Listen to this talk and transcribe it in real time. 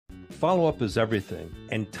Follow-up is everything,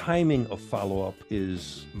 and timing of follow-up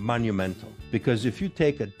is monumental. Because if you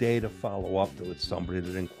take a day to follow up with somebody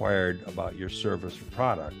that inquired about your service or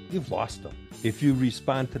product, you've lost them. If you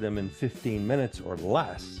respond to them in 15 minutes or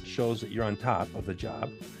less, shows that you're on top of the job.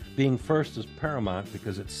 Being first is paramount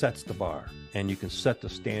because it sets the bar and you can set the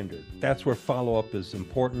standard. That's where follow-up is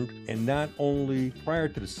important, and not only prior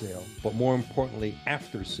to the sale, but more importantly,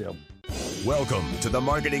 after sale. Welcome to the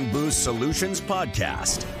Marketing Boost Solutions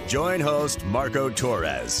Podcast. Join host Marco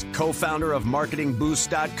Torres, co-founder of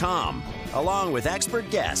MarketingBoost.com, along with expert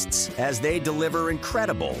guests as they deliver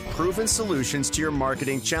incredible, proven solutions to your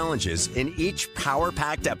marketing challenges in each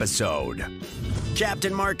power-packed episode.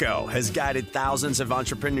 Captain Marco has guided thousands of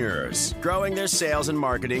entrepreneurs, growing their sales and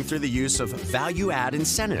marketing through the use of value-add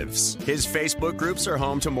incentives. His Facebook groups are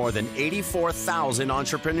home to more than 84,000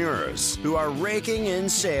 entrepreneurs who are raking in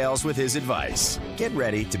sales with his advice. Get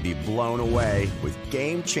ready to be blown away with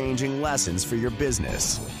game-changing lessons for your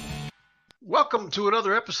business. Welcome to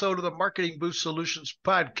another episode of the Marketing Boost Solutions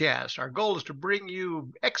Podcast. Our goal is to bring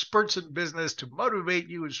you experts in business to motivate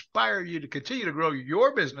you, inspire you to continue to grow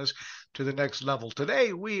your business to the next level.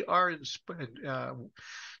 Today, we are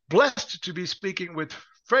blessed to be speaking with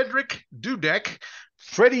Frederick Dudek,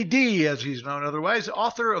 Freddy D, as he's known otherwise,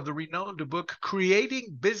 author of the renowned book,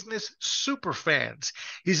 Creating Business Superfans.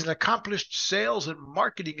 He's an accomplished sales and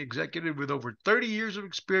marketing executive with over 30 years of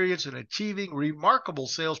experience in achieving remarkable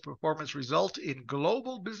sales performance results in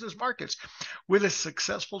global business markets, with a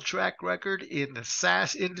successful track record in the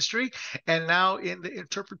SaaS industry and now in the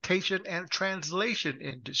interpretation and translation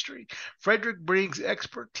industry. Frederick brings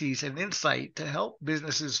expertise and insight to help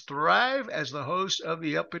businesses thrive as the host of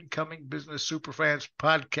the up-and-coming Business Superfans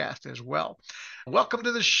podcast as well. Welcome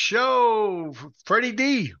to the show, Freddy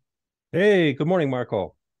D. Hey, good morning,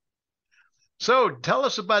 Marco. So tell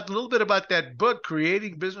us a little bit about that book,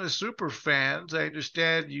 Creating Business Superfans. I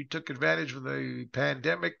understand you took advantage of the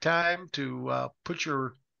pandemic time to put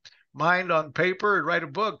your mind on paper and write a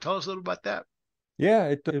book. Tell us a little about that. Yeah,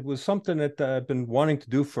 it was something that I've been wanting to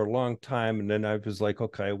do for a long time. And then I was like,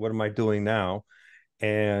 okay, what am I doing now?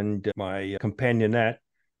 And my companionette,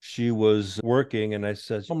 she was working, and I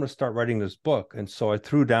said, I'm going to start writing this book. And so I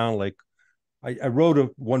threw down, I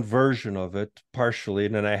wrote one version of it partially,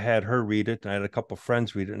 and then I had her read it, and I had a couple of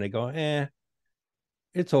friends read it, and they go,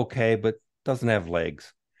 it's okay, but doesn't have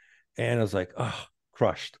legs. And I was like, oh,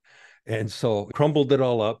 crushed. And so crumbled it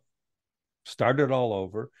all up, started all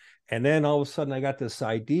over. And then all of a sudden I got this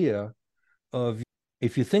idea of,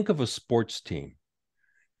 if you think of a sports team,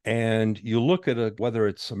 and you look at whether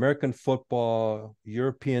it's American football,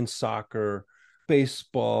 European soccer,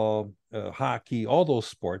 baseball, hockey, all those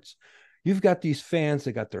sports, you've got these fans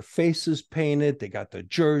that got their faces painted, they got the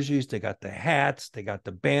jerseys, they got the hats, they got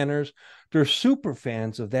the banners. They're super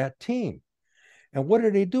fans of that team. And what are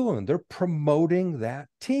they doing? They're promoting that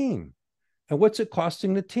team. And what's it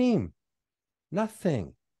costing the team?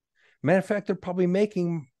 Nothing. Matter of fact, they're probably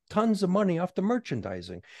making tons of money off the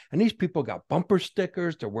merchandising. And these people got bumper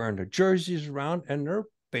stickers, they're wearing their jerseys around, and they're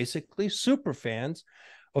basically super fans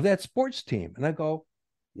of that sports team. And I go,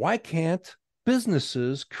 why can't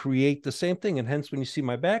businesses create the same thing? And hence, when you see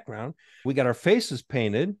my background, we got our faces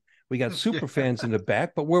painted, we got super fans in the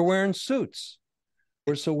back, but we're wearing suits.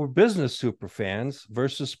 So we're business super fans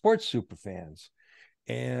versus sports super fans.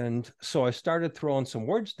 And so I started throwing some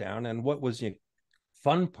words down. And what was the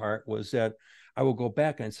fun part was that I will go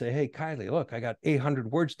back and say, hey, Kylie, look, I got 800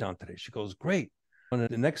 words down today. She goes, great. And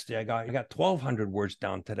the next day I got 1,200 words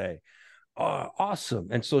down today. Awesome.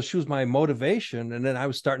 And so she was my motivation. And then I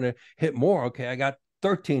was starting to hit more. Okay, I got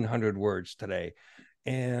 1,300 words today.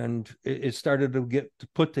 And it started to get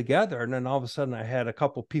put together. And then all of a sudden I had a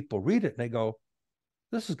couple people read it and they go,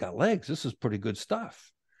 this has got legs. This is pretty good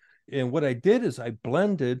stuff. And what I did is I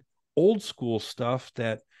blended old school stuff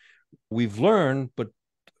that we've learned, but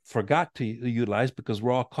forgot to utilize because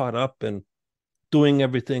we're all caught up in doing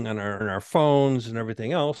everything on our phones and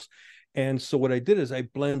everything else. And so what I did is I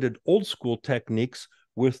blended old school techniques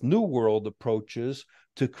with new world approaches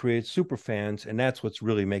to create super fans. And that's what's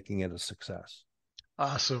really making it a success.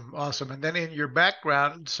 Awesome. And then in your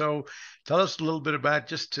background, so tell us a little bit about,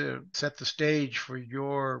 just to set the stage for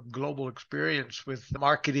your global experience with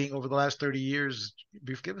marketing over the last 30 years.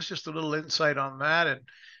 Give us just a little insight on that and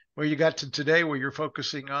where you got to today, where you're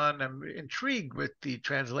focusing on. I'm intrigued with the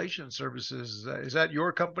translation services. Is that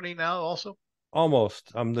your company now also?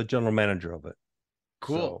 Almost. I'm the general manager of it.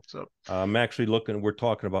 Cool. So I'm actually we're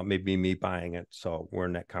talking about maybe me buying it. So we're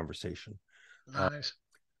in that conversation. Nice.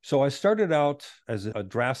 So I started out as a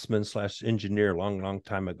draftsman / engineer long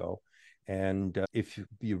time ago. And if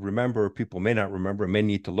you remember, people may not remember, may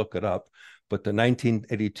need to look it up, but the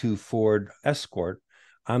 1982 Ford Escort,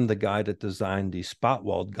 I'm the guy that designed the spot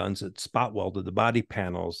weld guns that spot welded the body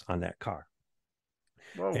panels on that car.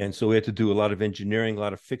 Whoa. And so we had to do a lot of engineering, a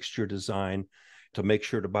lot of fixture design to make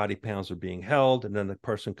sure the body panels are being held. And then the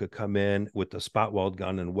person could come in with the spot weld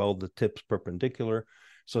gun and weld the tips perpendicular.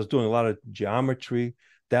 So I was doing a lot of geometry.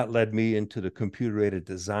 That led me into the computer-aided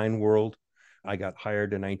design world. I got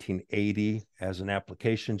hired in 1980 as an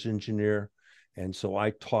applications engineer. And so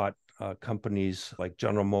I taught companies like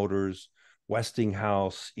General Motors,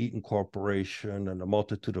 Westinghouse, Eaton Corporation, and a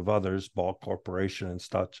multitude of others, Ball Corporation and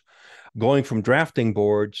such, going from drafting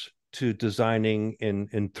boards to designing in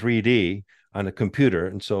 3D on a computer.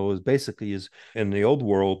 And so it was basically, is in the old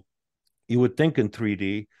world, you would think in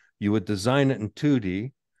 3D, you would design it in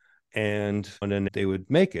 2D, and then they would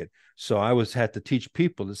make it. So I had to teach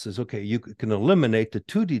people, this is, okay, you can eliminate the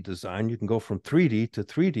 2D design. You can go from 3D to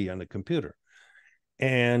 3D on the computer.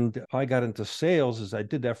 And how I got into sales is I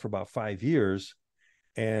did that for about 5 years.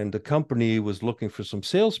 And the company was looking for some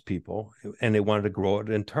salespeople and they wanted to grow it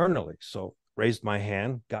internally. So raised my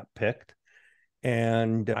hand, got picked.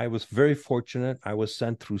 And I was very fortunate. I was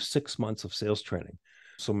sent through 6 months of sales training,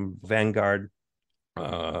 some Vanguard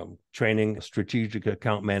training, strategic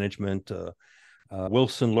account management,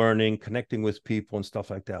 Wilson learning, connecting with people and stuff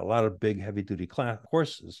like that. A lot of big heavy duty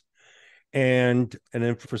courses. And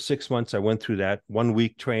then for 6 months, I went through that 1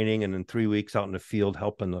 week training and then 3 weeks out in the field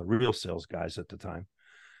helping the real sales guys at the time.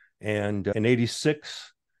 And in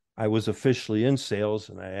 86, I was officially in sales,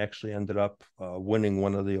 and I actually ended up winning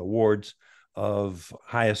one of the awards of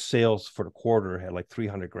highest sales for the quarter. I had like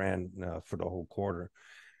 300 grand for the whole quarter.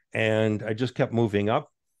 And I just kept moving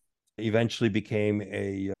up, eventually became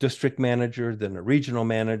a district manager, then a regional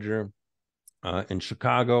manager in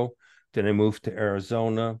Chicago. Then I moved to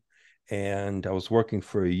Arizona, and I was working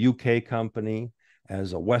for a UK company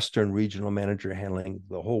as a Western regional manager handling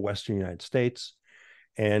the whole Western United States.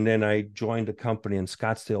 And then I joined a company in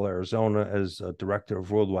Scottsdale, Arizona as a director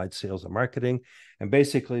of worldwide sales and marketing. And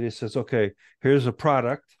basically it says, okay, here's a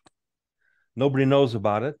product. Nobody knows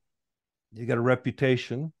about it. You got a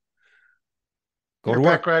reputation. Go to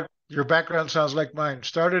work. Your background sounds like mine.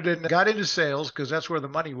 Got into sales because that's where the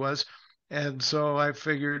money was. And so I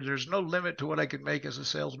figured there's no limit to what I could make as a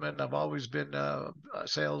salesman. I've always been a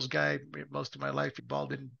sales guy most of my life,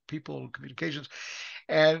 involved in people communications.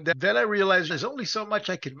 And then I realized there's only so much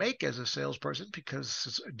I can make as a salesperson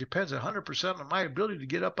because it depends 100% on my ability to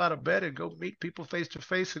get up out of bed and go meet people face to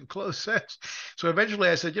face and close sales. So eventually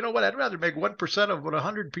I said, you know what, I'd rather make 1% of what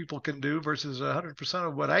 100 people can do versus 100%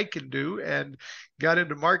 of what I can do, and got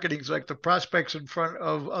into marketing, so like the prospects in front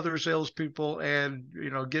of other salespeople and,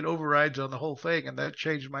 get overrides on the whole thing. And that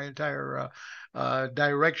changed my entire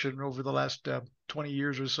direction over the last 20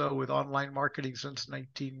 years or so with online marketing. Since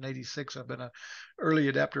 1996, I've been an early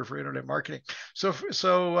adapter for internet marketing. So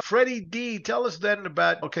Freddy D, tell us then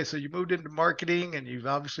about, okay, so you moved into marketing and you've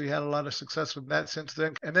obviously had a lot of success with that since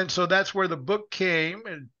then. And then, so that's where the book came,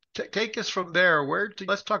 and take us from there.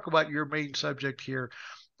 Let's talk about your main subject here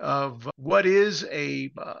of what is a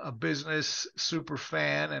business super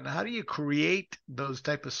fan, and how do you create those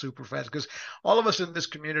type of super fans? Because all of us in this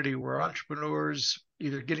community, we're entrepreneurs,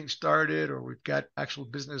 either getting started or we've got actual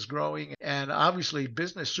business growing, and obviously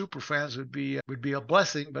business super fans would be a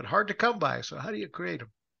blessing, but hard to come by. So how do you create them?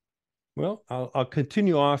 Well, I'll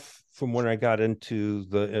continue off from when I got into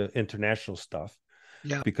the international stuff,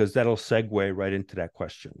 because that'll segue right into that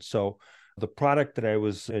question. So the product that I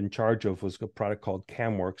was in charge of was a product called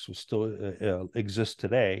CamWorks, which still exists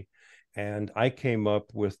today. And I came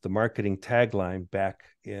up with the marketing tagline back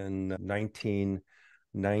in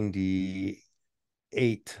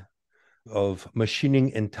 1998 of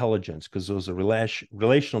machining intelligence, because it was a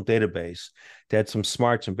relational database that had some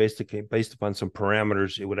smarts, and basically based upon some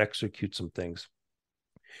parameters, it would execute some things.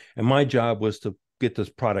 And my job was to get this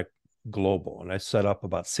product global. And I set up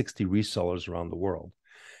about 60 resellers around the world.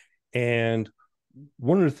 And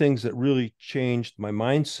one of the things that really changed my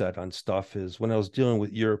mindset on stuff is when I was dealing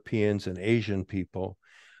with Europeans and Asian people,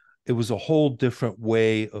 it was a whole different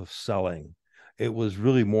way of selling. It was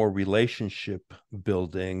really more relationship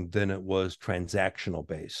building than it was transactional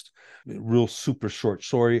based. Real super short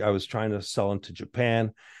story. I was trying to sell into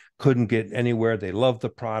Japan, couldn't get anywhere. They loved the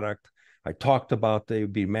product. I talked about they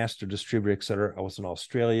would be master distributor, et cetera. I was in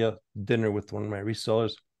Australia, dinner with one of my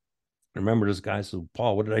resellers. I remember this guy said,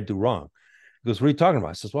 Paul, what did I do wrong? He goes, what are you talking about?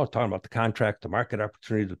 I says, well, I'm talking about the contract, the market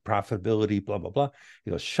opportunity, the profitability, blah, blah, blah.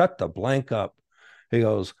 He goes, shut the blank up. He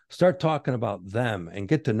goes, start talking about them and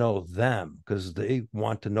get to know them, because they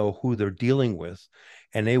want to know who they're dealing with.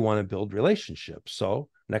 and they want to build relationships. So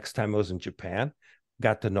next time I was in Japan,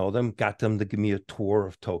 got to know them, got them to give me a tour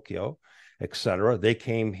of Tokyo, etc. They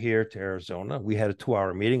came here to Arizona. We had a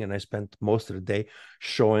 2-hour meeting, and I spent most of the day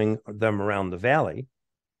showing them around the valley.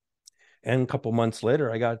 And a couple months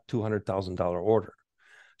later, I got a $200,000 order.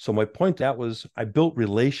 So my point that was I built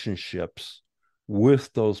relationships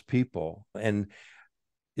with those people. And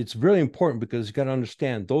it's really important because you got to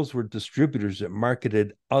understand those were distributors that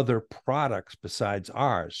marketed other products besides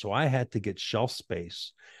ours. So I had to get shelf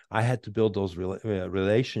space. I had to build those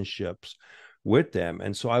relationships with them.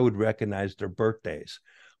 And so I would recognize their birthdays.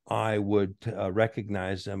 I would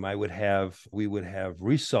recognize them. We would have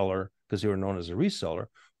reseller, because they were known as a reseller,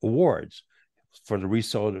 awards for the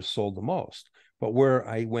reseller that sold the most. But where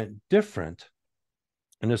I went different,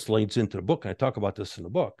 and this leads into the book, and I talk about this in the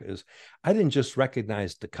book, is I didn't just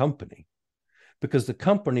recognize the company, because the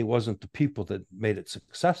company wasn't the people that made it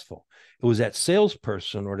successful. It was that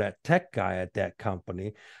salesperson or that tech guy at that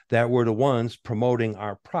company that were the ones promoting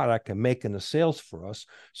our product and making the sales for us.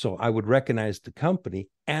 So I would recognize the company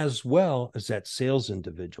as well as that sales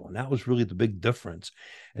individual. And that was really the big difference,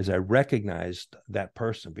 as I recognized that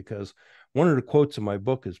person. Because one of the quotes in my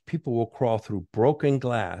book is, people will crawl through broken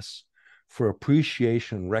glass for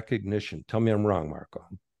appreciation and recognition. Tell me I'm wrong, Marco.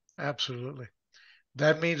 Absolutely.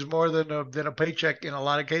 That means more than a paycheck in a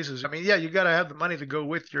lot of cases. I mean, yeah, you got to have the money to go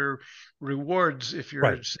with your rewards if you're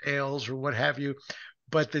in sales or what have you.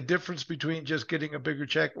 But the difference between just getting a bigger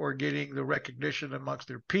check or getting the recognition amongst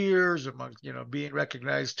their peers, amongst, being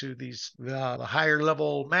recognized to the higher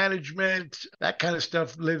level management, that kind of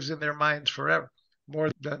stuff lives in their minds forever, more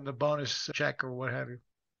than the bonus check or what have you.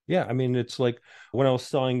 Yeah, I mean, it's like when I was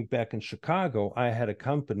selling back in Chicago, I had a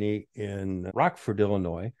company in Rockford,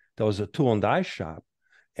 Illinois, that was a tool and die shop.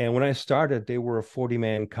 And when I started, they were a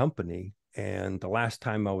 40-man company. And the last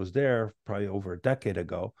time I was there, probably over a decade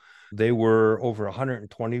ago, they were over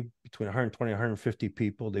 120, between 120 and 150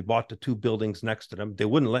 people. They bought the 2 buildings next to them. They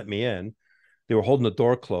wouldn't let me in. They were holding the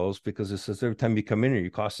door closed because it says every time you come in here,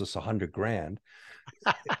 you cost us $100,000.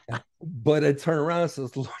 But I turn around and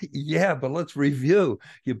says, yeah, but let's review.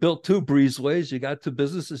 You built 2 breezeways, you got 2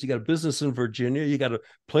 businesses, you got a business in Virginia, you got a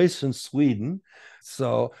place in Sweden.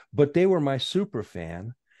 So, but they were my super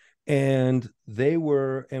fan. And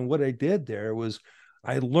what I did there was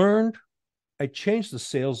I changed the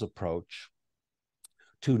sales approach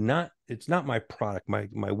to it's not my product. My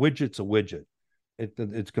widget's a widget.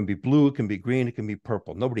 It can be blue, it can be green, it can be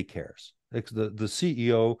purple. Nobody cares. It's the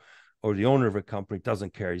CEO or the owner of a company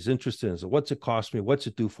doesn't care. He's interested in, so what's it cost me? What's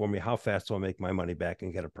it do for me? How fast do I make my money back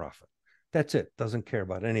and get a profit? That's it. Doesn't care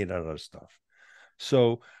about any of that other stuff.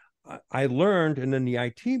 So I learned, and then the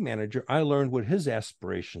IT manager, I learned what his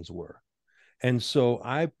aspirations were. And so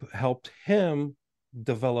I helped him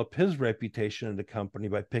develop his reputation in the company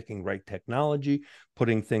by picking right technology,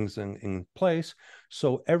 putting things in place.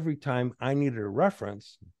 So every time I needed a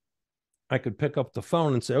reference, I could pick up the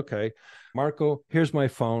phone and say, okay, Marco, here's my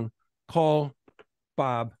phone. Call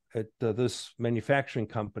Bob at this manufacturing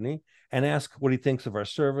company and ask what he thinks of our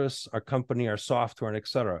service, our company, our software, and et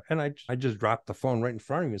cetera. And I just dropped the phone right in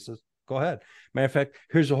front of me and says, go ahead. Matter of fact,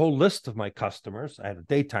 here's a whole list of my customers. I had a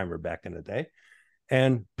day timer back in the day,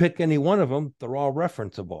 and pick any one of them. They're all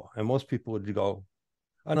referenceable. And most people would go,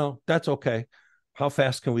 oh, no, that's okay. How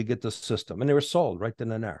fast can we get this system? And they were sold right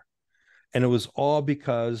then and there. And it was all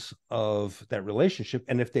because of that relationship.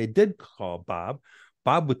 And if they did call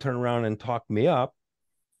Bob would turn around and talk me up,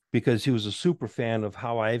 because he was a super fan of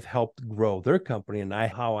how I've helped grow their company and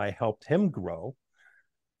how I helped him grow.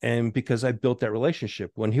 And because I built that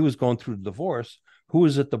relationship. When he was going through the divorce, who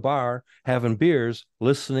was at the bar having beers,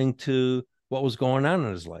 listening to what was going on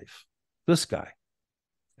in his life? This guy.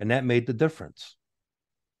 And that made the difference.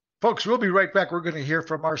 Folks, we'll be right back. We're going to hear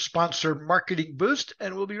from our sponsor, Marketing Boost,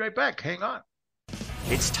 and we'll be right back. Hang on.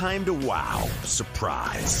 It's time to wow,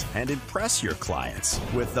 surprise, and impress your clients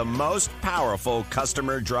with the most powerful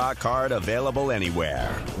customer draw card available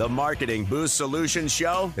anywhere. The Marketing Boost Solutions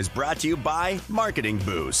Show is brought to you by Marketing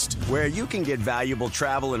Boost, where you can get valuable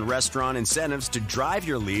travel and restaurant incentives to drive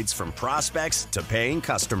your leads from prospects to paying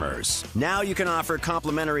customers. Now you can offer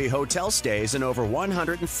complimentary hotel stays in over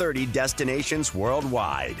 130 destinations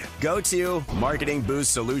worldwide. Go to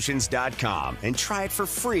marketingboostsolutions.com and try it for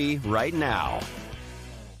free right now.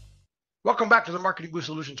 Welcome back to the Marketing Boost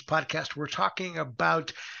Solutions podcast. We're talking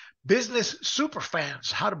about business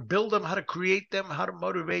superfans, how to build them, how to create them, how to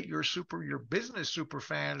motivate your business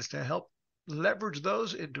superfans to help leverage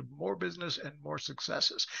those into more business and more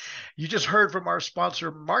successes. You just heard from our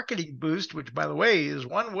sponsor, Marketing Boost, which, by the way, is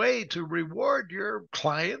one way to reward your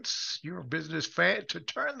clients, your business fan, to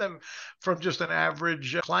turn them from just an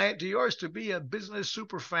average client to yours to be a business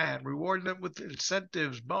super fan. Reward them with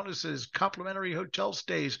incentives, bonuses, complimentary hotel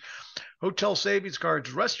stays, hotel savings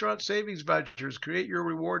cards, restaurant savings vouchers. Create your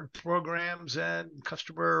reward programs and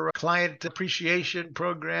customer client appreciation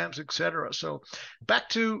programs, etc. So back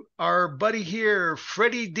to our buddy here,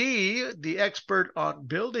 Freddy D, the expert on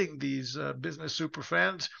building these business super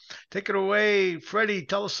fans. Take it away, Freddy.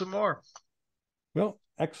 Tell us some more. Well,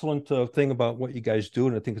 excellent thing about what you guys do,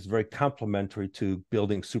 and I think it's very complementary to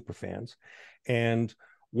building super fans. And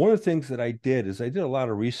one of the things that I did is I did a lot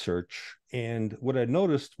of research, and what I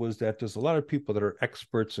noticed was that there's a lot of people that are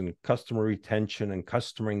experts in customer retention and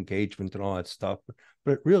customer engagement and all that stuff,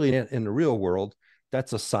 but really in the real world,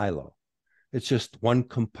 that's a silo. It's just one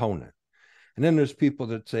component. And then there's people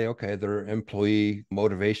that say, okay, they're employee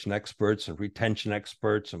motivation experts and retention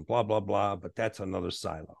experts and blah, blah, blah, but that's another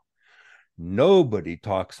silo. Nobody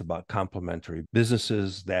talks about complementary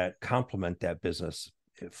businesses that complement that business.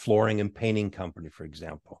 Flooring and painting company, for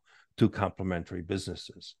example, two complementary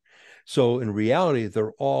businesses. So in reality,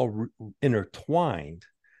 they're all intertwined.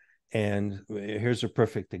 And here's a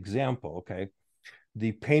perfect example. Okay.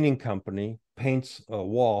 The painting company paints a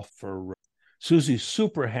wall for Susie's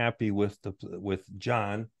super happy with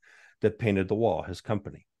John that painted the wall, his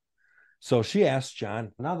company. So she asked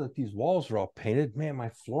John, now that these walls are all painted, man, my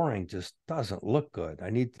flooring just doesn't look good.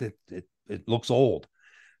 I need it looks old.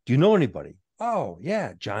 Do you know anybody? Oh,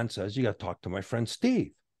 yeah. John says, you got to talk to my friend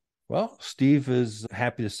Steve. Well, Steve is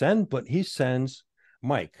happy to send, but he sends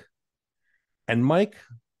Mike. And Mike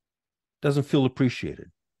doesn't feel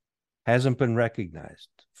appreciated, hasn't been recognized,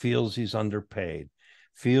 feels he's underpaid,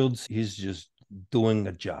 feels he's just doing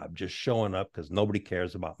a job, just showing up because nobody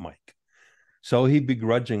cares about Mike. So he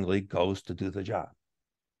begrudgingly goes to do the job.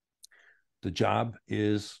 The job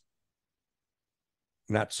is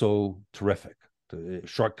not so terrific. The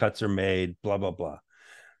shortcuts are made, blah, blah, blah.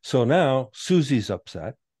 So now Susie's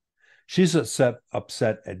upset. She's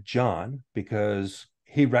upset at John because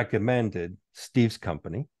he recommended Steve's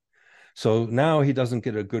company. So now he doesn't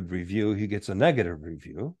get a good review. He gets a negative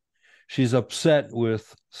review. She's upset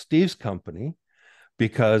with Steve's company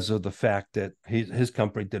because of the fact that his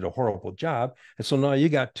company did a horrible job. And so now you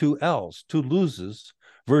got two L's, two loses,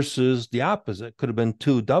 versus the opposite could have been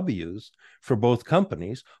two W's for both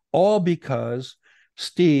companies, all because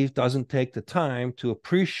Steve doesn't take the time to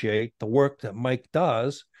appreciate the work that Mike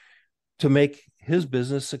does to make his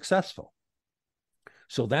business successful.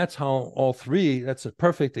 So that's how that's a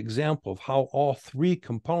perfect example of how all three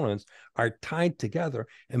components are tied together.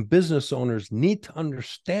 And business owners need to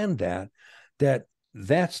understand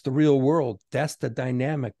that's the real world. That's the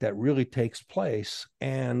dynamic that really takes place.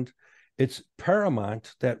 And it's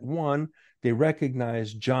paramount that, one, they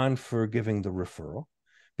recognize John for giving the referral,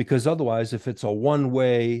 because otherwise, if it's a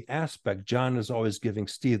one-way aspect, John is always giving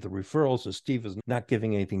Steve the referrals, and Steve is not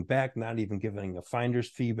giving anything back, not even giving a finder's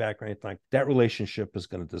feedback or anything like that. Relationship is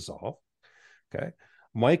going to dissolve. Okay.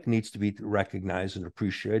 Mike needs to be recognized and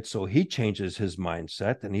appreciated. So he changes his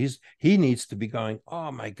mindset, and he needs to be going,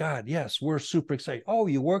 oh my God, yes, we're super excited. Oh,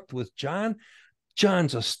 you worked with John?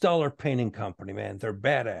 John's a stellar painting company, man. They're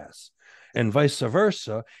badass. And vice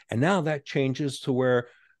versa. And now that changes to where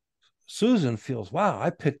Susan feels, wow, I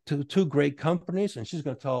picked two great companies, and she's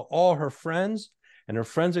going to tell all her friends, and her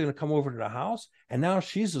friends are going to come over to the house. And now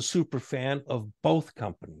she's a super fan of both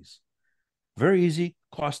companies. Very easy,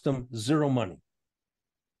 cost them zero money.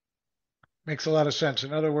 Makes a lot of sense.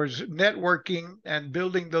 In other words, networking and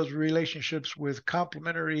building those relationships with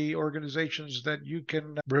complementary organizations that you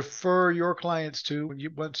can refer your clients to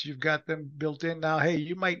once you've got them built in. Now, hey,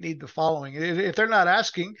 you might need the following. If they're not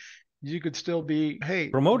asking, you could still be, hey,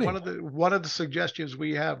 promoting. One of the suggestions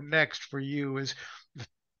we have next for you is,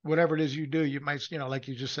 whatever it is you do, you might, like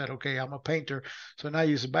you just said, okay, I'm a painter. So now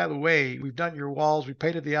you say, by the way, we've done your walls, we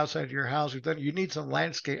painted the outside of your house, you need some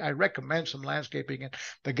landscape. I recommend some landscaping. And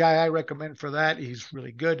the guy I recommend for that, he's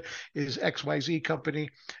really good, is XYZ company.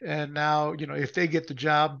 And now, if they get the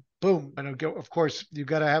job, boom. And of course, you've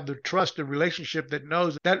got to have the trust and relationship that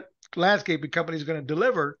knows that landscaping company is going to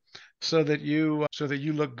deliver so that you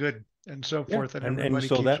look good and so forth. And everybody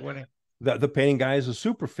so keeps winning. The painting guy is a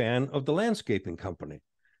super fan of the landscaping company.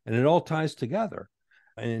 And it all ties together.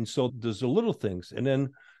 And so there's the little things. And then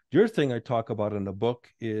the other thing I talk about in the book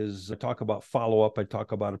is I talk about follow-up. I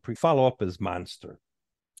talk about follow-up is monster.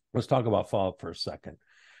 Let's talk about follow-up for a second.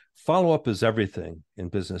 Follow-up is everything in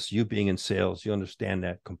business. You being in sales, you understand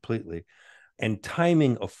that completely. And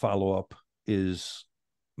timing of follow-up is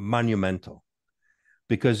monumental.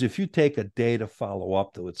 Because if you take a day to follow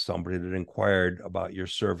up with somebody that inquired about your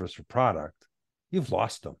service or product, you've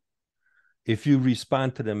lost them. If you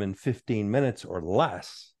respond to them in 15 minutes or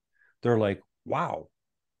less, they're like, wow.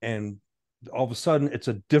 And all of a sudden, it's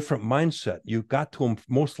a different mindset. You got to them,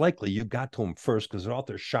 most likely, you got to them first because they're out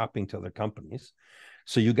there shopping to other companies.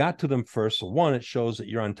 So you got to them first. So one, it shows that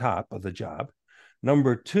you're on top of the job.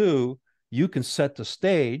 Number two, you can set the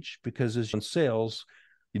stage because as you're in sales,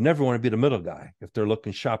 you never want to be the middle guy if they're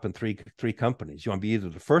looking shopping three companies. You want to be either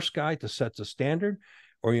the first guy to set the standard,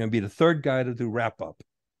 or you want to be the third guy to do wrap up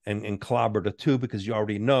and clobber the two because you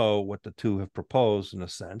already know what the two have proposed in a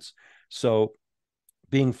sense. So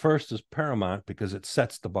being first is paramount because it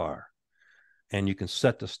sets the bar and you can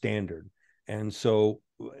set the standard. And so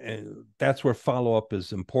that's where follow-up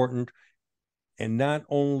is important. And not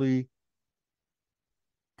only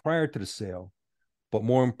prior to the sale, but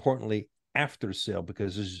more importantly, after the sale,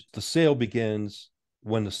 because the sale begins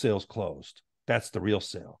when the sale's closed. That's the real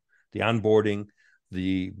sale. The onboarding,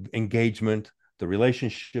 the engagement, the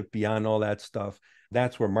relationship beyond all that stuff.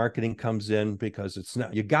 That's where marketing comes in because it's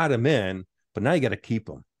not, you got them in, but now you got to keep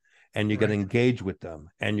them and you got to engage with them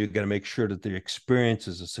and you got to make sure that the experience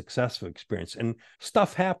is a successful experience. And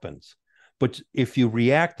stuff happens, but if you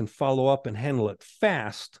react and follow up and handle it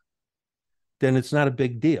fast, then it's not a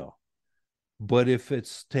big deal. But if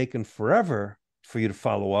it's taken forever for you to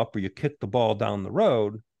follow up or you kick the ball down the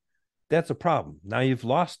road, that's a problem. Now you've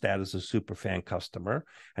lost that as a superfan customer.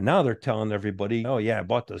 And now they're telling everybody, oh yeah, I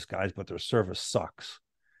bought those guys, but their service sucks.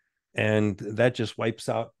 And that just wipes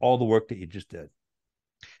out all the work that you just did.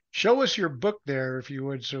 Show us your book there, if you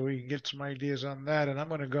would, so we can get some ideas on that. And I'm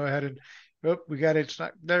going to go ahead and, we got it. It's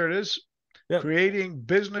not, there it is. Yep. Creating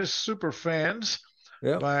Business Superfans.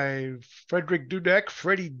 Yep. By Frederick Dudek,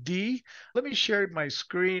 Freddy D. Let me share my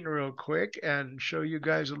screen real quick and show you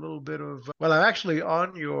guys a little bit of, well, I'm actually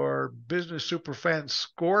on your Business Superfan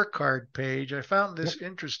scorecard page. I found this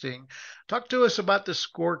interesting. Talk to us about the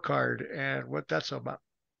scorecard and what that's about.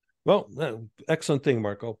 Well, excellent thing,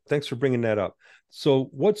 Marco. Thanks for bringing that up. So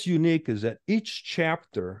what's unique is that each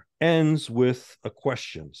chapter ends with a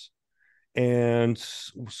questions. And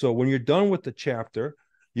so when you're done with the chapter,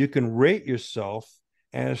 you can rate yourself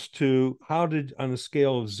as to how did, on a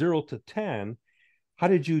scale of 0 to 10, how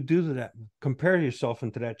did you do that? Compare yourself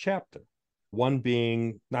into that chapter. 1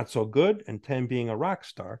 being not so good and 10 being a rock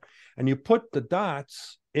star. And you put the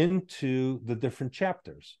dots into the different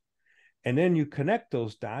chapters. And then you connect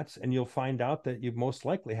those dots and you'll find out that you most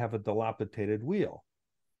likely have a dilapidated wheel.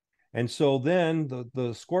 And so then the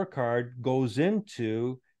scorecard goes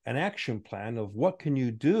into an action plan of what can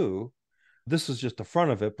you do. This is just the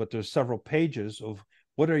front of it, but there's several pages of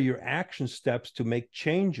what are your action steps to make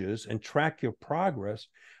changes and track your progress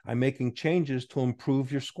on making changes to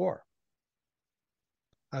improve your score.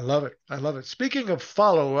 I love it. I love it. Speaking of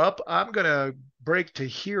follow-up, I'm going to break to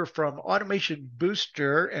hear from Automation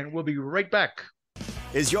Booster, and we'll be right back.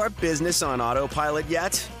 Is your business on autopilot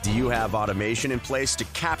yet? Do you have automation in place to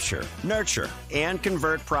capture, nurture, and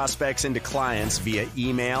convert prospects into clients via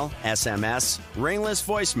email, SMS, ringless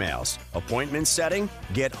voicemails, appointment setting?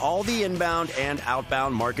 Get all the inbound and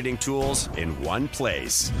outbound marketing tools in one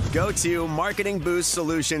place. Go to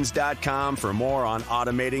marketingboostsolutions.com for more on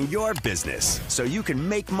automating your business so you can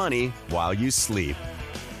make money while you sleep.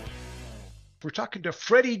 We're talking to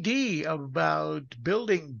Freddy D about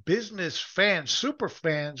building business fans, super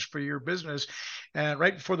fans for your business. And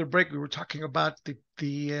right before the break, we were talking about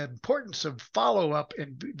the importance of follow-up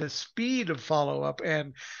and the speed of follow-up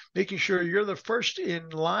and making sure you're the first in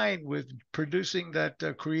line with producing that,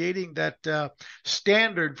 creating that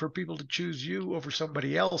standard for people to choose you over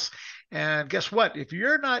somebody else. And guess what? If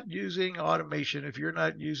you're not using automation, if you're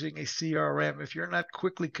not using a CRM, if you're not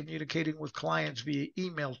quickly communicating with clients via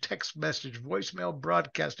email, text message, voicemail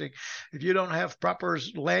broadcasting, if you don't have proper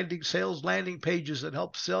sales landing pages that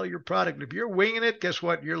help sell your product, if you're winging it, guess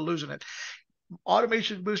what? You're losing it.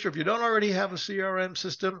 Automation Booster, if you don't already have a CRM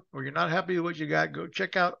system or you're not happy with what you got, go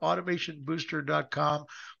check out automationbooster.com.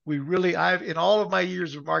 I've in all of my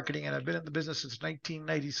years of marketing, and I've been in the business since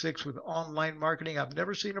 1996 with online marketing, I've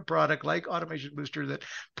never seen a product like Automation Booster that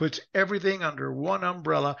puts everything under one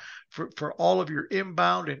umbrella for all of your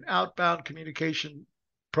inbound and outbound communication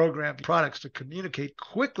program products to communicate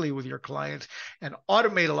quickly with your clients and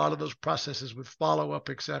automate a lot of those processes with follow-up,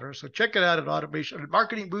 et cetera. So check it out at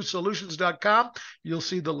marketingboostsolutions.com. You'll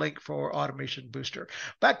see the link for Automation Booster.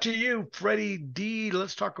 Back to you, Freddie D.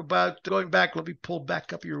 Let's talk about going back. Let me pull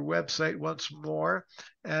back up your website once more.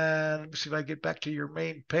 And let me see if I get back to your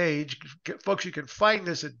main page. Folks, you can find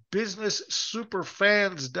this at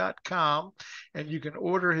businesssuperfans.com, and you can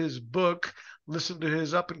order his book, listen to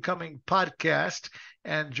his up-and-coming podcast,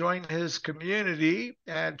 and join his community,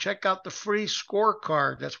 and check out the free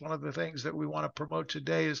scorecard. That's one of the things that we want to promote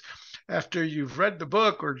today is after you've read the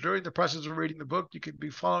book or during the process of reading the book, you can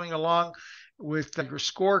be following along with your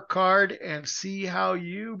scorecard and see how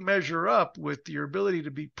you measure up with your ability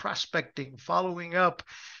to be prospecting, following up,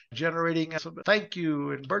 generating some thank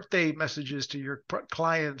you and birthday messages to your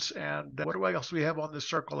clients. And what else we have on this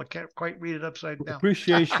circle? I can't quite read it upside down.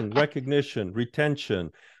 Appreciation, recognition,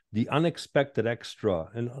 retention, the unexpected extra.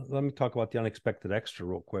 And let me talk about the unexpected extra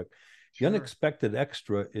real quick. The unexpected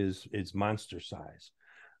extra is monster size.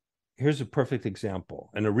 Here's a perfect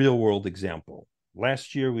example and a real world example.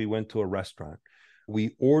 Last year, we went to a restaurant.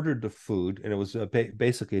 We ordered the food, and it was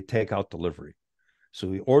basically a takeout delivery. So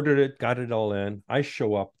we ordered it, got it all in. I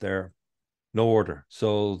show up there, no order.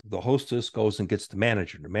 So the hostess goes and gets the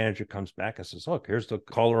manager. The manager comes back and says, look, here's the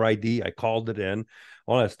caller ID. I called it in,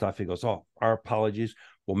 all that stuff. He goes, oh, our apologies.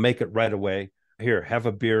 We'll make it right away. Here, have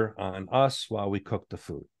a beer on us while we cook the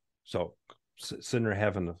food. So sitting there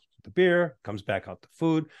having the beer, comes back out the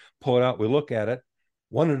food, pull it out. We look at it.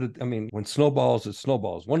 When snowballs, it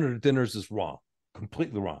snowballs. One of the dinners is wrong,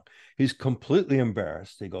 completely wrong. He's completely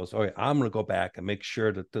embarrassed. He goes, all right, I'm going to go back and make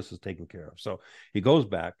sure that this is taken care of. So he goes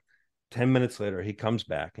back. 10 minutes later, he comes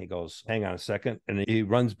back. He goes, hang on a second. And he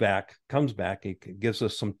runs back, comes back. He gives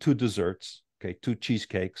us two desserts, okay, 2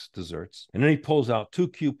 cheesecakes, desserts. And then he pulls out 2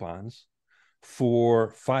 coupons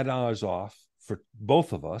for $5 off for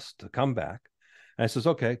both of us to come back. And I says,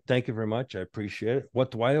 okay, thank you very much. I appreciate it.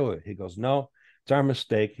 What do I owe it? He goes, no. It's our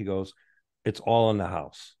mistake. He goes, it's all in the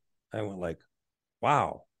house. I went like,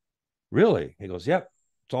 wow, really? He goes, yep,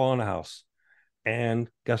 it's all in the house. And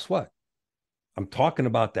guess what? I'm talking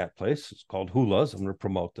about that place. It's called Hula's. I'm going to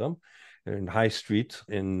promote them. They're in High Street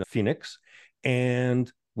in Phoenix.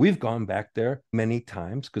 And we've gone back there many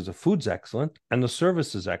times because the food's excellent and the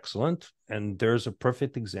service is excellent. And there's a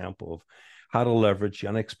perfect example of how to leverage the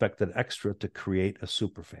unexpected extra to create a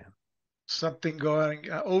super fan. Something going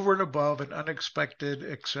over and above and unexpected,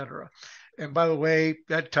 etc. And by the way,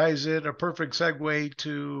 that ties in a perfect segue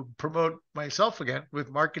to promote myself again with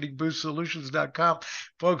marketingboostsolutions.com.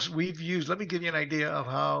 Folks, let me give you an idea of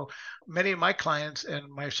how many of my clients and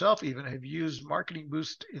myself even have used Marketing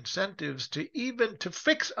Boost incentives to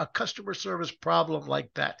fix a customer service problem like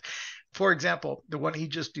that. For example, the one he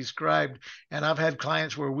just described, and I've had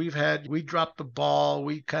clients where we dropped the ball.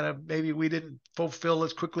 Maybe we didn't fulfill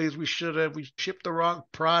as quickly as we should have. We shipped the wrong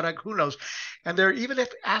product, who knows? And even if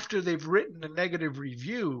after they've written a negative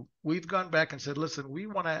review, we've gone back and said, listen, we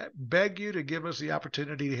want to beg you to give us the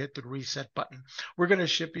opportunity to hit the reset button. We're going to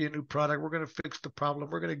ship you a new product. We're going to fix the problem.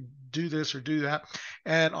 We're going to do this or do that.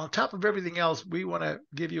 And on top of everything else, we want to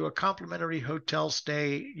give you a complimentary hotel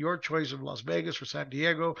stay, your choice of Las Vegas or San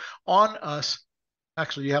Diego, on us.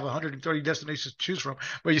 Actually, you have 130 destinations to choose from.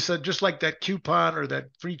 But you said just like that coupon or that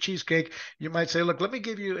free cheesecake, you might say, look, let me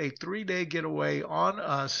give you a 3-day getaway on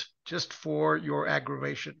us just for your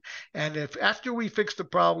aggravation. And if after we fix the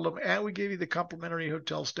problem and we give you the complimentary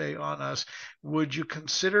hotel stay on us, would you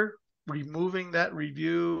consider removing that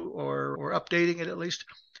review or updating it at least?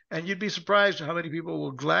 And you'd be surprised how many people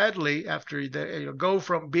will gladly, after they go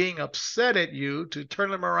from being upset at you to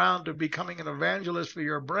turn them around to becoming an evangelist for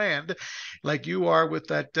your brand, like you are with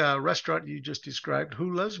that restaurant you just described,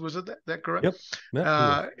 Hula's. Was it that correct? Yep.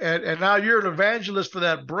 And now you're an evangelist for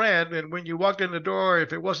that brand. And when you walked in the door,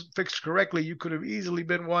 if it wasn't fixed correctly, you could have easily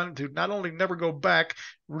been one to not only never go back,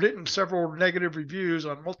 written several negative reviews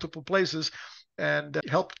on multiple places, and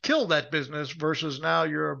helped kill that business, versus now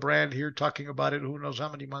you're a brand here talking about it who knows how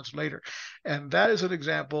many months later. And that is an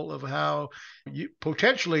example of how you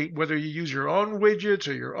potentially, whether you use your own widgets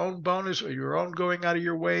or your own bonus or your own going out of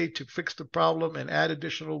your way to fix the problem and add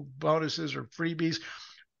additional bonuses or freebies,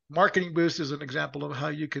 Marketing Boost is an example of how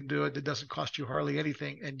you can do it that doesn't cost you hardly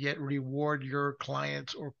anything and yet reward your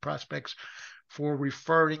clients or prospects for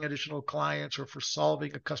referring additional clients or for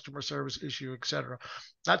solving a customer service issue, et cetera.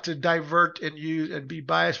 Not to divert and use and be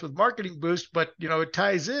biased with Marketing Boost, but it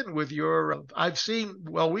ties in with your,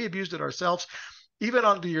 we have used it ourselves. even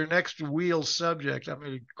onto your next wheel subject, I'm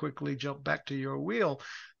going to quickly jump back to your wheel.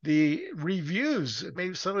 The reviews,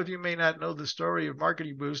 maybe some of you may not know the story of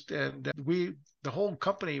Marketing Boost, and the whole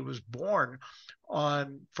company was born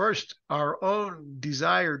on first our own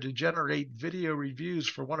desire to generate video reviews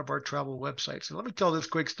for one of our travel websites. And let me tell this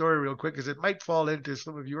quick story real quick, because it might fall into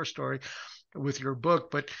some of your story with your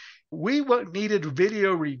book, but we needed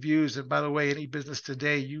video reviews. And by the way, any business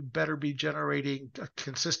today, you better be generating a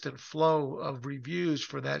consistent flow of reviews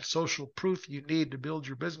for that social proof you need to build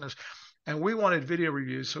your business. And we wanted video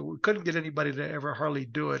reviews, so we couldn't get anybody to ever hardly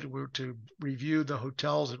do it. We were to review the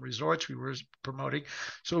hotels and resorts we were promoting.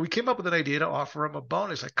 So we came up with an idea to offer them a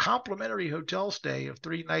bonus, a complimentary hotel stay of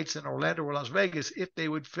 3 nights in Orlando or Las Vegas if they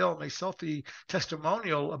would film a selfie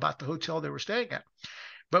testimonial about the hotel they were staying at.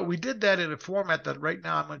 But we did that in a format that right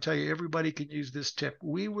now I'm going to tell you everybody can use this tip.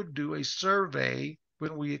 We would do a survey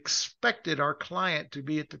when we expected our client to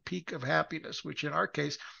be at the peak of happiness, which in our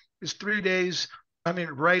case is 3 days,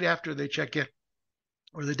 right after they check in,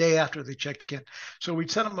 or the day after they check in. So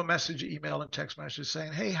we'd send them a message, email, and text message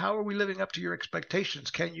saying, hey, how are we living up to your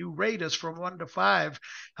expectations? Can you rate us from 1 to 5?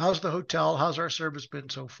 How's the hotel? How's our service been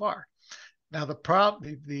so far? Now,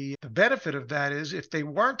 the benefit of that is if they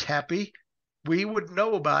weren't happy, we would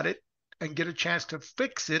know about it and get a chance to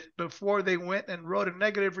fix it before they went and wrote a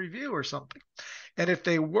negative review or something. And if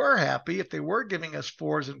they were happy, if they were giving us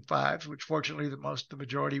 4s and 5s, which fortunately the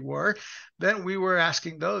majority were, then we were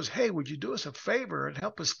asking those, hey, would you do us a favor and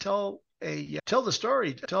help us tell the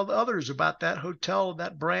story, tell the others about that hotel,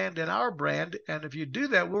 that brand, and our brand. And if you do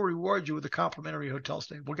that, we'll reward you with a complimentary hotel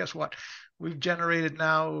stay. Well, guess what? We've generated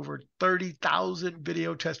now over 30,000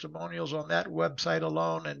 video testimonials on that website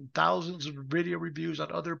alone, and thousands of video reviews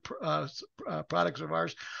on other products of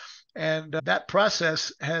ours. And that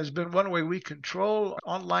process has been one way we control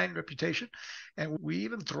online reputation, and we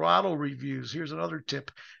even throttle reviews. Here's another tip.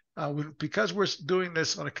 Because we're doing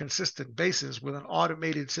this on a consistent basis with an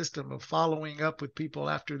automated system of following up with people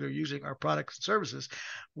after they're using our products and services,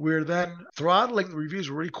 we're then throttling the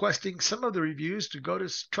reviews. We're requesting some of the reviews to go to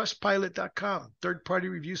trustpilot.com, third-party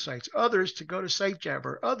review sites, others to go to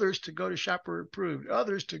SiteJabber, others to go to Shopper Approved,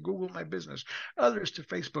 others to Google My Business, others to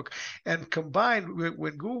Facebook. And combined,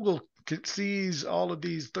 when Google sees all of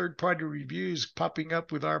these third-party reviews popping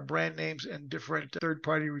up with our brand names and different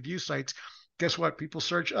third-party review sites, guess what? People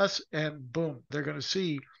search us and boom, they're going to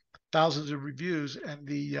see thousands of reviews and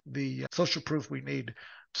the social proof we need.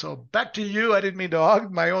 So back to you. I didn't mean to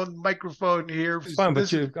hog my own microphone here. It's fine,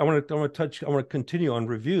 but I want to continue on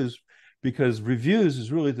reviews, because reviews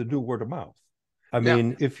is really the new word of mouth. I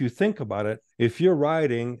mean, if you think about it, if you're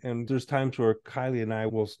riding, and there's times where Kylie and I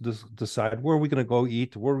will decide where are we going to go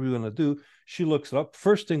eat, what are we going to do? She looks it up.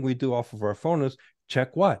 First thing we do off of our phone is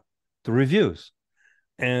check what? The reviews.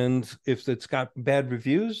 And if it's got bad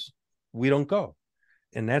reviews, we don't go.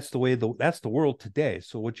 And that's the world today.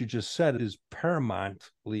 So what you just said is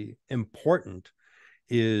paramountly important,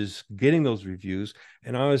 is getting those reviews.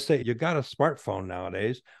 And I always say, you got a smartphone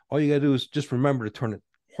nowadays. All you got to do is just remember to turn it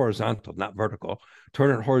horizontal, not vertical.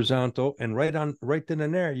 Turn it horizontal, and right then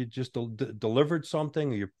and there, you just delivered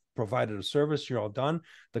something, or you provided a service, you're all done.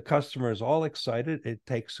 The customer is all excited. It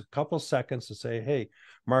takes a couple seconds to say, hey,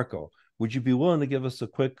 Marco, would you be willing to give us a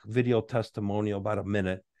quick video testimonial, about a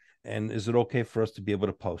minute? And is it okay for us to be able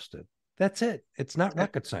to post it? That's it. It's not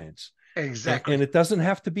rocket science. Exactly. And it doesn't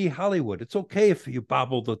have to be Hollywood. It's okay if you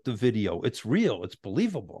bobble the video. It's real. It's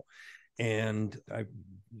believable. And I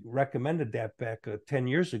recommended that back 10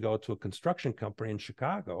 years ago to a construction company in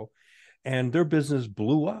Chicago, and their business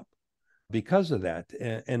blew up because of that.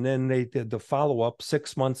 And then they did the follow-up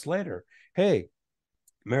 6 months later. Hey,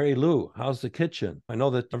 Mary Lou, how's the kitchen? I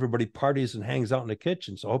know that everybody parties and hangs out in the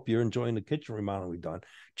kitchen, so I hope you're enjoying the kitchen remodel we've done.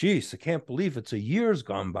 Geez, I can't believe it's a year's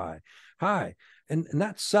gone by. Hi. And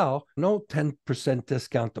not sell, no 10%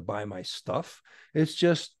 discount to buy my stuff. It's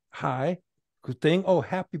just, hi, good thing. Oh,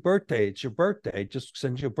 happy birthday. It's your birthday. Just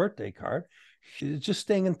send you a birthday card. It's just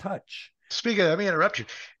staying in touch. Speaking of, let me interrupt you.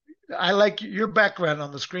 I like your background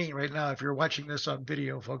on the screen right now. If you're watching this on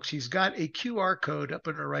video, folks, he's got a QR code up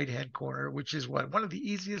in the right-hand corner, which is one of the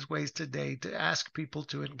easiest ways today to ask people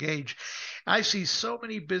to engage. I see so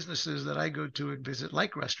many businesses that I go to and visit,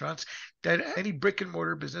 like restaurants, that any brick and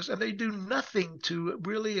mortar business, and they do nothing to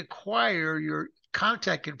really acquire your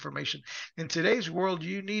contact information. In today's world,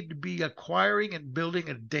 you need to be acquiring and building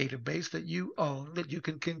a database that you own, that you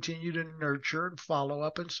can continue to nurture and follow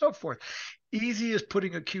up and so forth. Easy as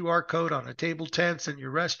putting a QR code on a table tents in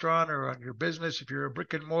your restaurant or on your business if you're a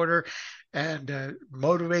brick and mortar, and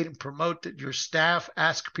motivate and promote that your staff.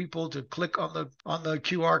 Ask people to click on the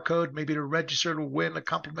QR code, maybe to register to win a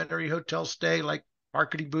complimentary hotel stay, like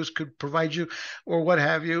Marketing Boost could provide you or what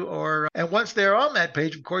have you. And once they're on that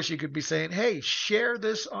page, of course, you could be saying, hey, share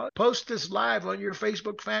this, post this live on your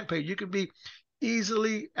Facebook fan page. You could be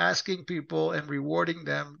easily asking people and rewarding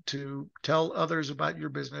them to tell others about your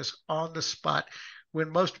business on the spot, when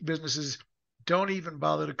most businesses don't even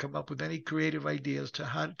bother to come up with any creative ideas to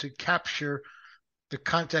how to capture the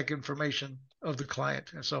contact information of the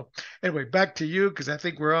client. And so anyway, back to you, because I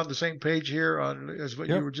think we're on the same page here as what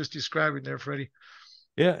you were just describing there, Freddie.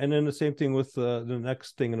 Yeah, and then the same thing with the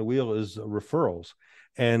next thing in the wheel is referrals.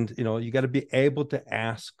 And, you got to be able to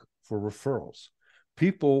ask for referrals.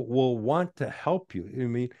 People will want to help you. I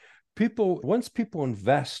mean, once people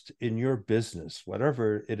invest in your business,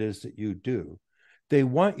 whatever it is that you do, they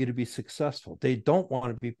want you to be successful. They don't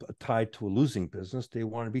want to be tied to a losing business. They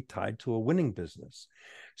want to be tied to a winning business.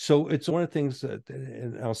 So it's one of the things that,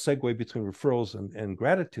 and I'll segue between referrals and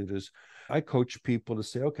gratitude, is I coach people to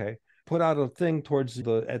say, okay, put out a thing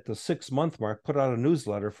at the 6-month mark, put out a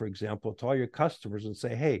newsletter, for example, to all your customers and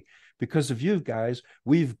say, hey, because of you guys,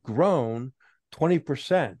 we've grown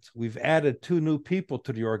 20%. We've added 2 new people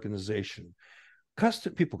to the organization.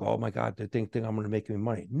 People go, oh my God, they think I'm going to make me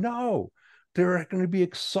money. No, they're going to be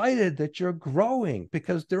excited that you're growing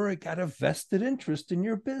because they're got a vested interest in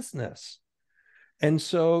your business. And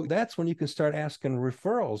so that's when you can start asking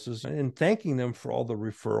referrals and thanking them for all the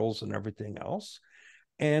referrals and everything else.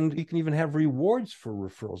 And you can even have rewards for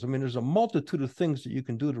referrals. I mean, there's a multitude of things that you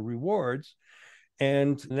can do to rewards.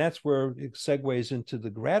 And that's where it segues into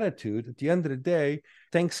the gratitude. At the end of the day,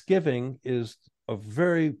 Thanksgiving is a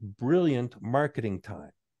very brilliant marketing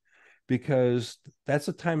time, because that's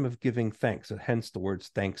a time of giving thanks, hence the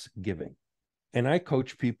words Thanksgiving. And I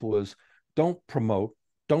coach people is don't promote,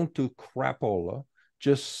 don't do crapola,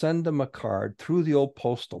 just send them a card through the old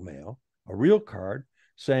postal mail, a real card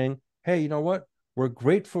saying, hey, you know what? We're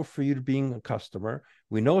grateful for you being a customer.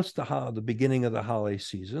 We know it's the beginning of the holiday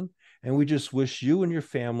season, and we just wish you and your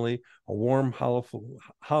family a warm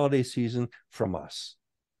holiday season from us.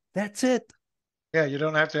 That's it. Yeah, you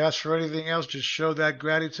don't have to ask for anything else. Just show that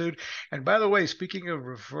gratitude. And by the way, speaking of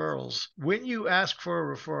referrals, when you ask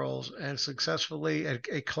for referrals and successfully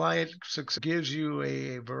a client gives you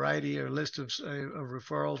a variety or list of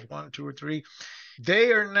referrals, 1, 2, or 3,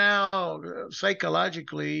 they are now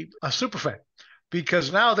psychologically a superfan,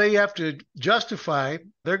 because now they have to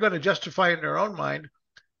they're going to justify in their own mind,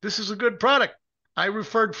 this is a good product. I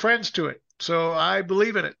referred friends to it, so I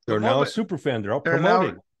believe in it. They're now a superfan. They're out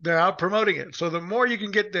promoting. They're out promoting it. So the more you can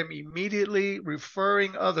get them immediately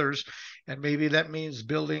referring others, and maybe that means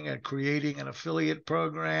building and creating an affiliate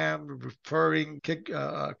program, referring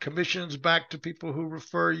commissions back to people who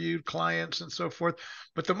refer you, clients and so forth.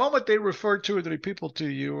 But the moment they refer 2 or 3 people to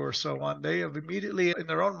you or so on, they have immediately in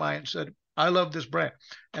their own mind said, I love this brand,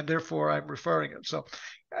 and therefore I'm referring it. So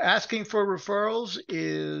asking for referrals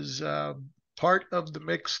is part of the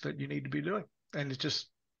mix that you need to be doing. And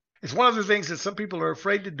it's one of the things that some people are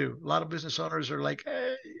afraid to do. A lot of business owners are like,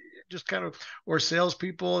 just kind of, or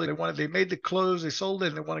salespeople, they made the close, they sold it,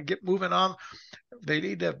 and they want to get moving on. They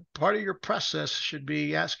need to, part of your process should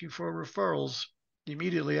be asking for referrals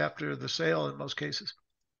immediately after the sale in most cases.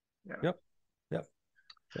 Yeah. Yep.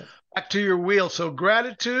 Back to your wheel. So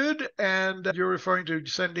gratitude, and you're referring to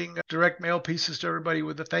sending direct mail pieces to everybody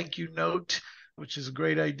with a thank you note, which is a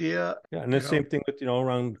great idea. Yeah, and the same thing with,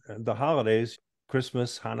 around the holidays,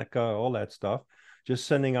 Christmas, Hanukkah, all that stuff. Just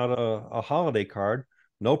sending out a holiday card,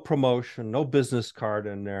 no promotion, no business card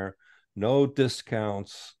in there, no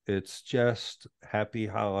discounts. It's just happy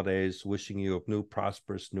holidays, wishing you a new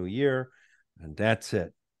prosperous new year, and that's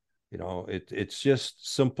it. It's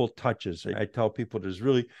just simple touches. I tell people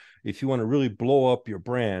if you want to really blow up your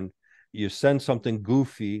brand, you send something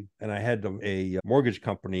goofy. And I had a mortgage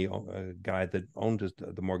company, a guy that owned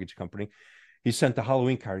the mortgage company. He sent a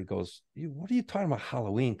Halloween card. He goes, what are you talking about,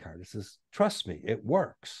 Halloween card? He says, trust me, it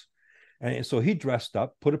works. And so he dressed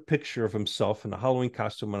up, put a picture of himself in a Halloween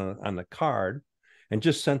costume on the card, and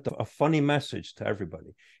just sent a funny message to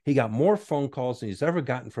everybody. He got more phone calls than he's ever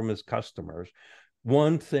gotten from his customers.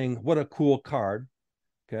 One thing, what a cool card.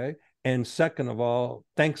 Okay. And second of all,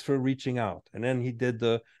 thanks for reaching out. And then he did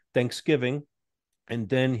the Thanksgiving, and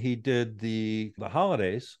then he did the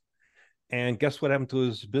holidays. And guess what happened to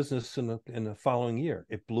his business in the following year?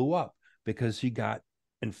 It blew up because he got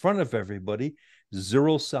in front of everybody,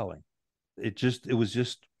 0 selling. It was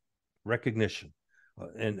just recognition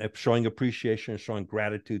and showing appreciation and showing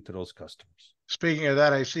gratitude to those customers. Speaking of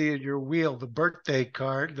that, I see in your wheel the birthday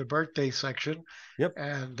card, the birthday section. Yep.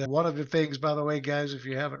 And one of the things, by the way, guys, if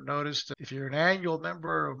you haven't noticed, if you're an annual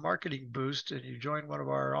member of Marketing Boost and you join one of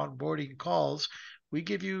our onboarding calls, we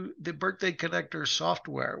give you the Birthday Connector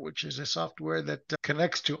software, which is a software that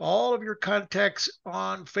connects to all of your contacts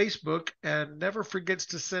on Facebook and never forgets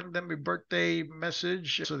to send them a birthday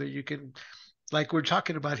message so that you can, like we're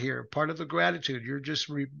talking about here, part of the gratitude. You're just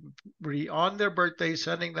on their birthday,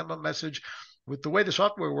 sending them a message. With the way the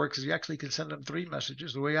software works is you actually can send them 3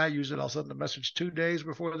 messages. The way I use it, I'll send them a message 2 days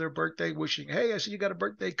before their birthday wishing, hey, I see you got a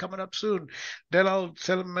birthday coming up soon. Then I'll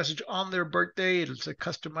send them a message on their birthday. It's a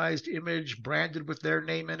customized image branded with their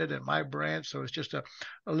name in it and my brand. So it's just a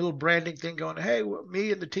little branding thing going, hey,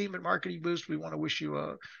 me and the team at Marketing Boost, we want to wish you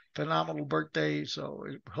a phenomenal birthday. So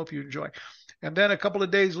I hope you enjoy. And then a couple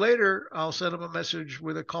of days later, I'll send them a message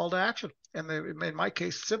with a call to action. And in my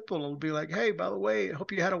case, simple. It'll be like, hey, by the way, I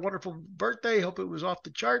hope you had a wonderful birthday. Hope it was off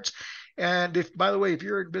the charts. And if, by the way, if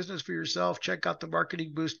you're in business for yourself, check out the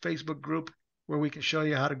Marketing Boost Facebook group where we can show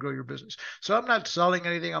you how to grow your business. So I'm not selling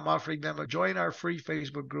anything. I'm offering them a join our free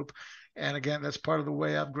Facebook group. And again, that's part of the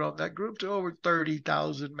way I've grown that group to over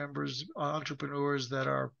 30,000 members, entrepreneurs that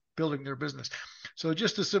are building their business. So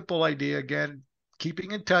just a simple idea, again,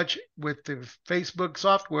 keeping in touch with the Facebook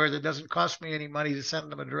software that doesn't cost me any money to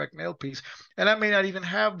send them a direct mail piece. And I may not even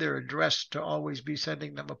have their address to always be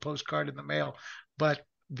sending them a postcard in the mail, but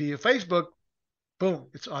via Facebook, boom,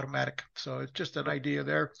 it's automatic. So it's just an idea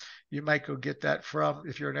there. You might go get that from,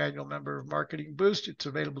 if you're an annual member of Marketing Boost, it's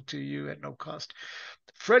available to you at no cost.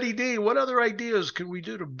 Freddy D, what other ideas can we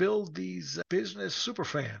do to build these business super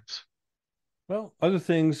fans? Well, other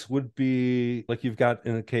things would be like you've got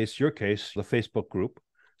in your case, the Facebook group.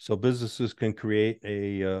 So businesses can create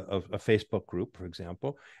a Facebook group, for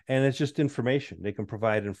example, and it's just information. They can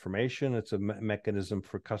provide information. It's a mechanism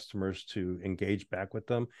for customers to engage back with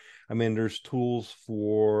them. I mean, there's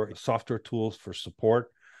software tools for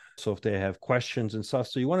support. So if they have questions and stuff,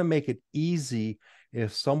 so you want to make it easy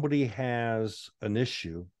if somebody has an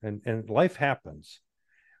issue, and life happens,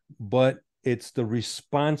 but it's the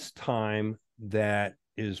response time that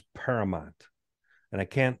is paramount. And I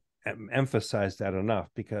can't emphasize that enough,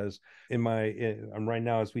 because I'm right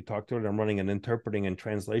now, as we talked earlier, I'm running an interpreting and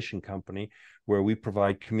translation company where we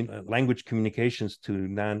provide language communications to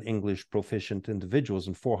non-English proficient individuals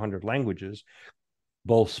in 400 languages,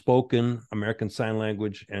 both spoken, American Sign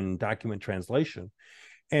Language, and document translation.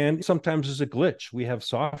 And sometimes there's a glitch. We have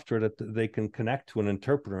software that they can connect to an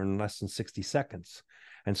interpreter in less than 60 seconds.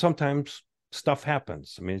 And sometimes stuff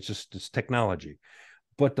happens. I mean, it's technology.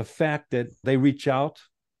 But the fact that they reach out,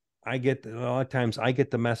 a lot of times I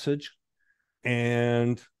get the message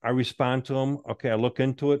and I respond to them. Okay, I look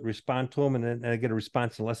into it, respond to them, and then I get a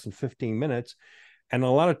response in less than 15 minutes. And a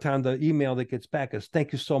lot of time the email that gets back is,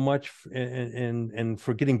 thank you so much and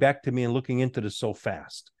for getting back to me and looking into this so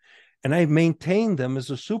fast. And I maintain them as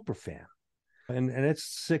a super fan. And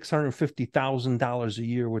it's $650,000 a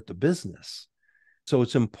year with the business. So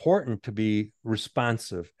it's important to be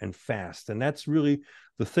responsive and fast. And that's really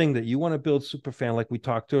the thing that you want to build superfan, like we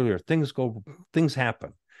talked earlier. Things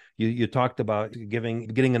happen. You talked about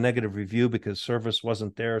getting a negative review because service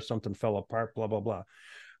wasn't there, something fell apart, blah, blah, blah.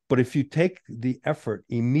 But if you take the effort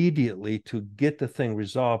immediately to get the thing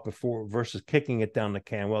resolved versus kicking it down the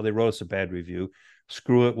can, well, they wrote us a bad review,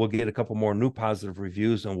 screw it, we'll get a couple more new positive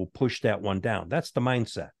reviews and we'll push that one down. That's the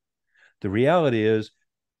mindset. The reality is,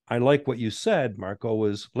 I like what you said, Marco,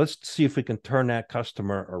 is let's see if we can turn that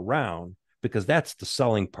customer around, because that's the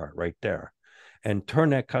selling part right there. And turn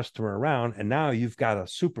that customer around, and now you've got a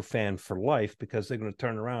super fan for life, because they're going to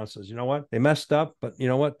turn around and says, you know what, they messed up, but you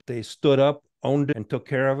know what, they stood up, owned it, and took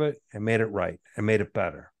care of it, and made it right, and made it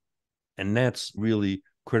better. And that's really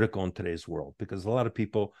critical in today's world, because a lot of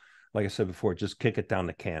people, like I said before, just kick it down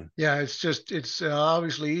the can. Yeah, it's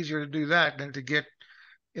obviously easier to do that than to get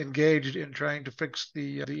engaged in trying to fix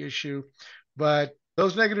the issue. But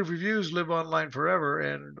those negative reviews live online forever.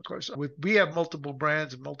 And of course, we have multiple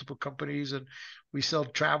brands and multiple companies, and we sell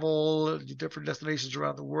travel to different destinations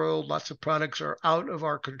around the world. Lots of products are out of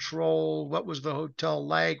our control. What was the hotel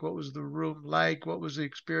like? What was the room like? What was the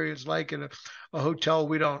experience like in a hotel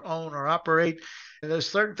we don't own or operate? And there's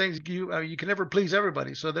certain things you can never please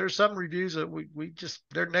everybody. So there's some reviews that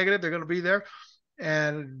they're negative. They're going to be there.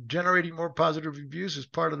 And generating more positive reviews is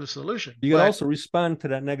part of the solution. You can also respond to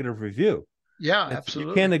that negative review. Yeah,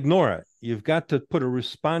 absolutely. You can't ignore it. You've got to put a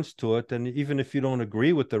response to it. And even if you don't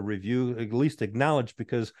agree with the review, at least acknowledge,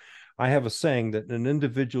 because I have a saying that an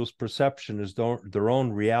individual's perception is their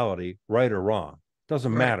own reality, right or wrong.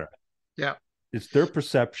 Doesn't matter. Yeah. It's their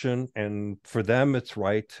perception, and for them it's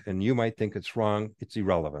right, and you might think it's wrong. It's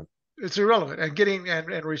irrelevant. It's irrelevant, and getting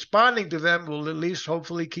and responding to them will at least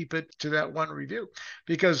hopefully keep it to that one review.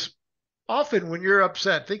 Because often when you're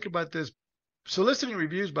upset, think about this, Soliciting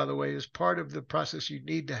reviews, by the way, is part of the process you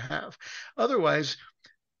need to have. Otherwise,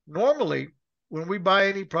 normally, when we buy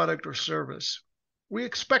any product or service, we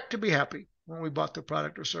expect to be happy when we bought the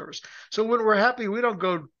product or service. So when we're happy, we don't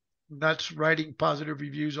go nuts writing positive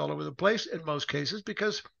reviews all over the place in most cases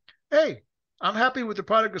because, hey, I'm happy with the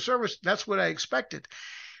product or service. That's what I expected.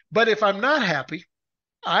 But if I'm not happy,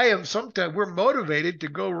 we're motivated to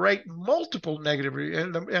go write multiple negative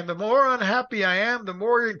reviews. And the more unhappy I am, the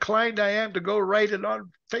more inclined I am to go write it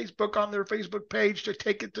on Facebook, on their Facebook page, to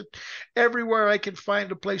take it to everywhere I can find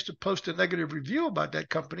a place to post a negative review about that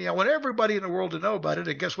company. I want everybody in the world to know about it.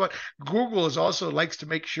 And guess what? Google also likes to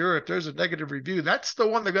make sure if there's a negative review, that's the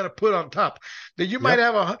one they're going to put on top. That you might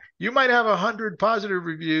have 100 positive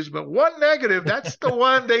reviews, but one negative, that's the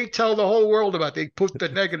one they tell the whole world about. They put the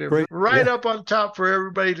negative right up on top for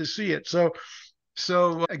everybody to see it. So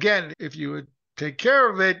again, if you would take care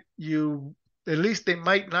of it, at least they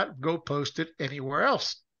might not go post it anywhere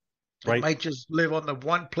else. They might just live on the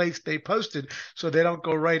one place they posted, so they don't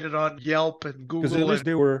go write it on Yelp and Google. Because at least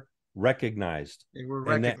they were recognized. They were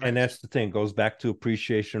recognized. And that's the thing. It goes back to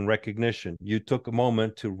appreciation, recognition. You took a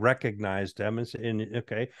moment to recognize them and say,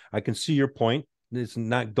 okay, I can see your point. It's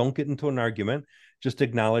not, don't get into an argument. Just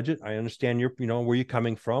acknowledge it. I understand where you're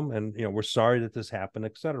coming from, and we're sorry that this happened,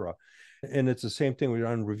 etc. And it's the same thing with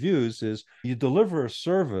on reviews. Is you deliver a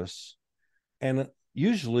service, and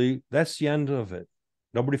usually that's the end of it.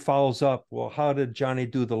 Nobody follows up. Well, how did Johnny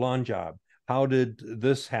do the lawn job? How did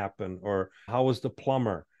this happen? Or how was the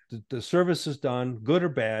plumber? The service is done, good or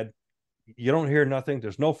bad. You don't hear nothing.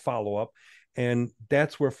 There's no follow-up. And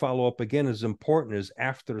that's where follow-up, again, is important, is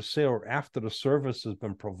after the sale or after the service has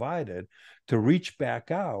been provided, to reach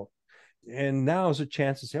back out. And now is a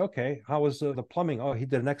chance to say, okay, how was the plumbing? Oh, he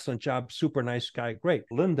did an excellent job. Super nice guy. Great.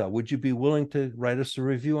 Linda, would you be willing to write us a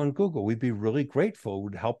review on Google? We'd be really grateful. It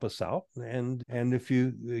would help us out. And if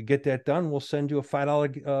you get that done, we'll send you a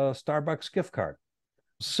 $5 Starbucks gift card.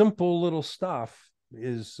 Simple little stuff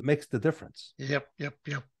makes the difference. Yep.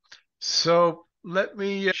 So let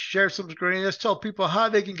me share some screen. Let's tell people how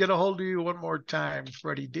they can get a hold of you one more time.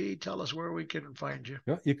 Freddy D, tell us where we can find you.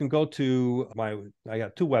 You can go to I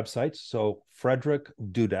got two websites. So Frederick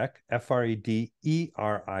Dudek, Frederick. You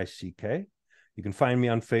can find me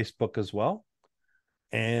on Facebook as well.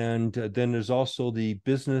 And then there's also the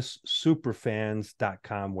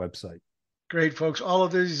businesssuperfans.com website. Great, folks. All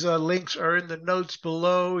of these links are in the notes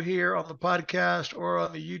below here on the podcast or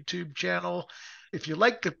on the YouTube channel. If you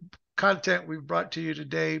like the content we've brought to you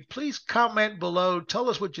today, please comment below. Tell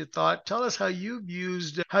us what you thought. Tell us how you've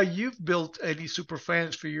built any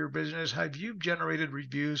Superfans for your business, how you've generated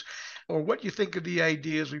reviews, or what you think of the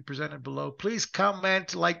ideas we presented below. Please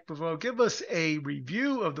comment, like below. Give us a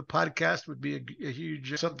review of the podcast. Would be a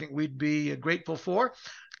huge something we'd be grateful for.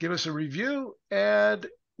 Give us a review and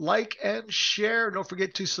like and share. Don't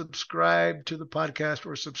forget to subscribe to the podcast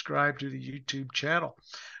or subscribe to the YouTube channel.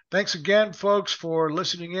 Thanks again, folks, for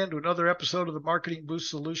listening in to another episode of the Marketing Boost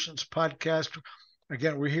Solutions podcast.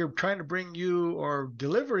 Again, we're here trying to bring you or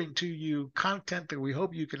delivering to you content that we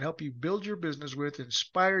hope you can help you build your business with,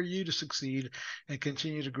 inspire you to succeed, and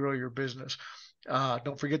continue to grow your business.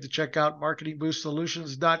 Don't forget to check out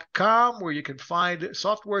marketingboostsolutions.com, where you can find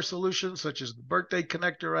software solutions such as the birthday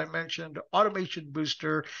connector I mentioned, automation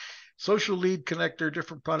booster, social lead connector,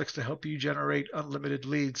 different products to help you generate unlimited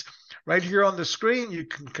leads. Right here on the screen, you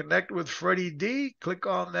can connect with Freddy D. Click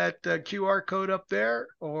on that QR code up there,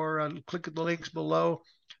 or click at the links below.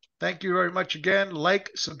 Thank you very much again. Like,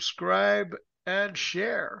 subscribe, and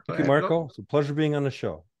share. Thank you, Marco. It's a pleasure being on the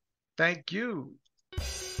show. Thank you.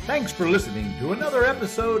 Thanks for listening to another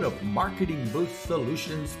episode of Marketing Boost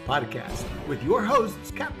Solutions Podcast with your hosts,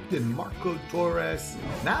 Captain Marco Torres.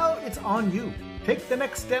 Now it's on you. Take the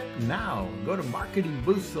next step now. Go to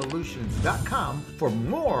marketingboostsolutions.com for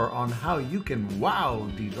more on how you can wow,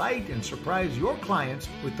 delight, and surprise your clients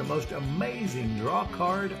with the most amazing draw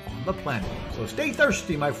card on the planet. So stay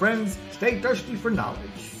thirsty, my friends. Stay thirsty for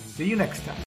knowledge. See you next time.